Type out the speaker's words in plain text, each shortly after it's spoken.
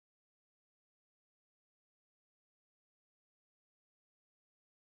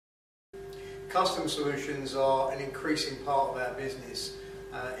Custom solutions are an increasing part of our business.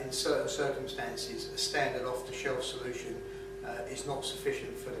 In certain circumstances, a standard off-the-shelf solution is not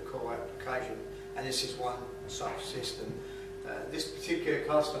sufficient for the core application, and this is one such system. This particular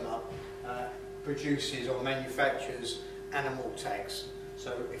customer produces or manufactures animal tags,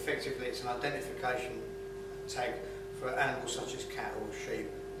 so effectively it's an identification tag for animals such as cattle, sheep,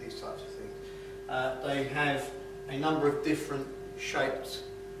 these types of things. They have a number of different shapes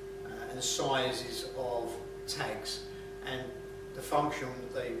and sizes of tags, and the function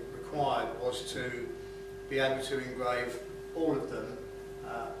that they required was to be able to engrave all of them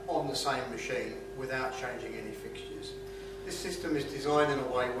on the same machine without changing any fixtures. This system is designed in a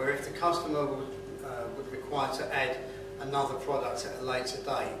way where if the customer would require to add another product at a later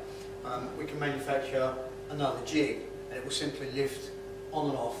date, we can manufacture another jig and it will simply lift on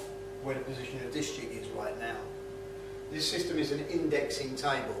and off where the position of this jig is right now. This system is an indexing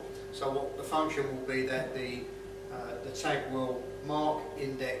table, so what the function will be that the tag will mark,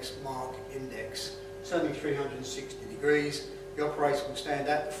 index, turning 360 degrees. The operator will stand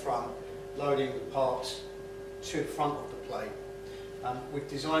at the front, loading the parts to the front of the plate. We've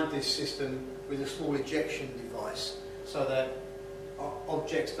designed this system with a small ejection device so that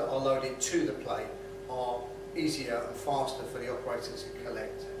objects that are loaded to the plate are easier and faster for the operator to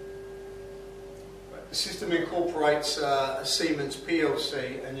collect. The system incorporates a Siemens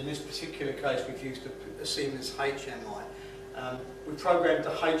PLC, and in this particular case we've used a Siemens HMI. We programmed the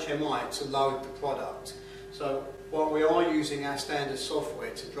HMI to load the product. So while we are using our standard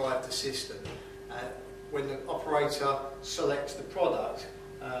software to drive the system, when the operator selects the product,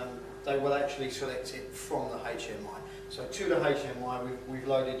 they will actually select it from the HMI. So to the HMI we've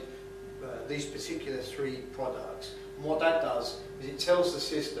loaded these particular 3 products. And what that does is it tells the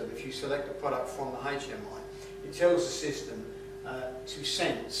system, if you select a product from the HMI, it tells the system to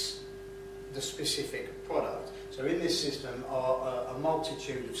sense the specific product. So in this system are a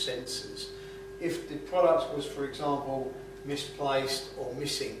multitude of sensors. If the product was, for example, misplaced or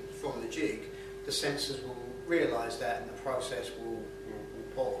missing from the jig, the sensors will realise that and the process will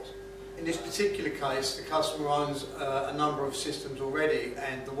pause. In this particular case, the customer owns a number of systems already,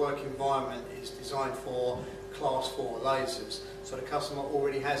 and the work environment is designed for Class 4 lasers. So the customer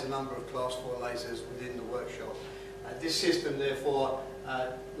already has a number of Class 4 lasers within the workshop. This system, therefore,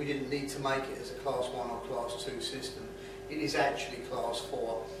 we didn't need to make it as a Class 1 or Class 2 system. It is actually Class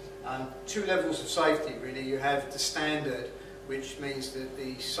 4. 2 levels of safety, really. You have the standard, which means that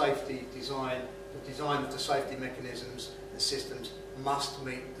the safety design, the design of the safety mechanisms and systems must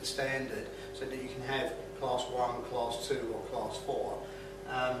meet the standard so that you can have Class 1, Class 2 or Class 4.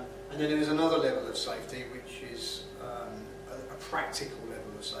 And then there is another level of safety which is a practical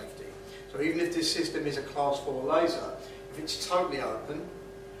level of safety. So even if this system is a Class 4 laser, if it's totally open,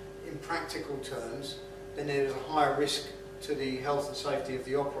 in practical terms, then there is a higher risk to the health and safety of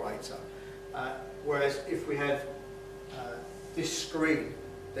the operator. Whereas if we have this screen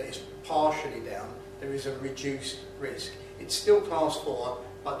that is partially down, there is a reduced risk. It's still Class 4,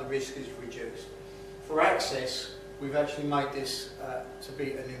 but the risk is reduced. For access, we've actually made this to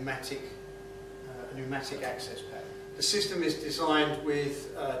be a pneumatic access pad. The system is designed with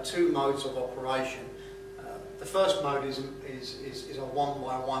 2 modes of operation. The first mode is a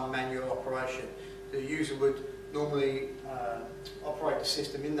one-by-one manual operation. The user would normally operate the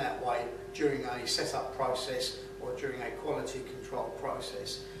system in that way during a setup process or during a quality control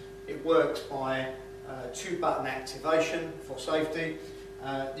process. It works by 2-button activation for safety.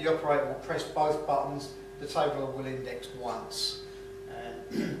 The operator will press both buttons, the table will index once.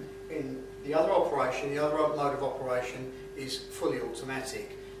 In the other operation, the other mode of operation is fully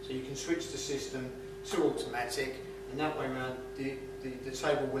automatic. So you can switch the system to automatic, and that way around the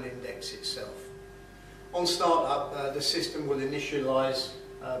table will index itself. On startup, the system will initialise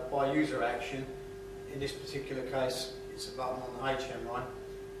by user action. In this particular case, it's a button on the HMI.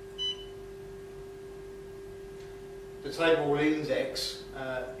 The table will index,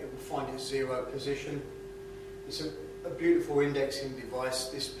 it will find its 0 position. It's a beautiful indexing device.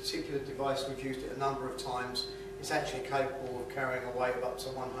 This particular device, we've used it a number of times. It's actually capable of carrying a weight of up to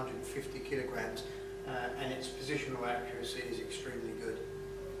 150 kilograms, and its positional accuracy is extremely good.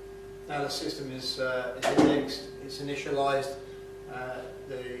 Now the system is indexed, it's initialised,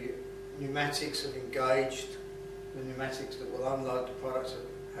 the pneumatics have engaged, the pneumatics that will unload the products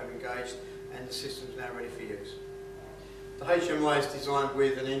have engaged, and the system is now ready for use. The HMI is designed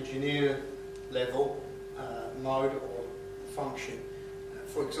with an engineer level mode or function.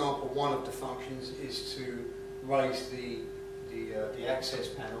 For example, one of the functions is to raise the access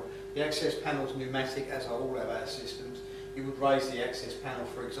panel. The access panel is pneumatic, as are all of our systems, you would raise the access panel,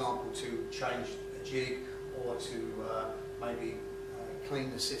 for example, to change a jig, or to maybe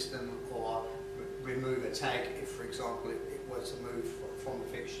clean the system, or remove a tag if, for example, it were to move from the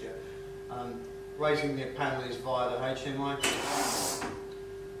fixture. Raising the panel is via the HMI.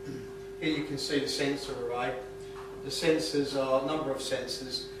 Here you can see the sensor array. The sensors are a number of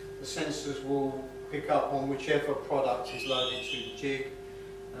sensors. The sensors will pick up on whichever product is loaded to the jig.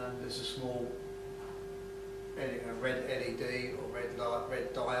 There's a small red LED or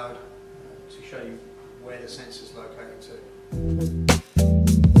red diode to show you where the sensor is located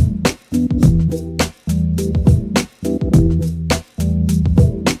to.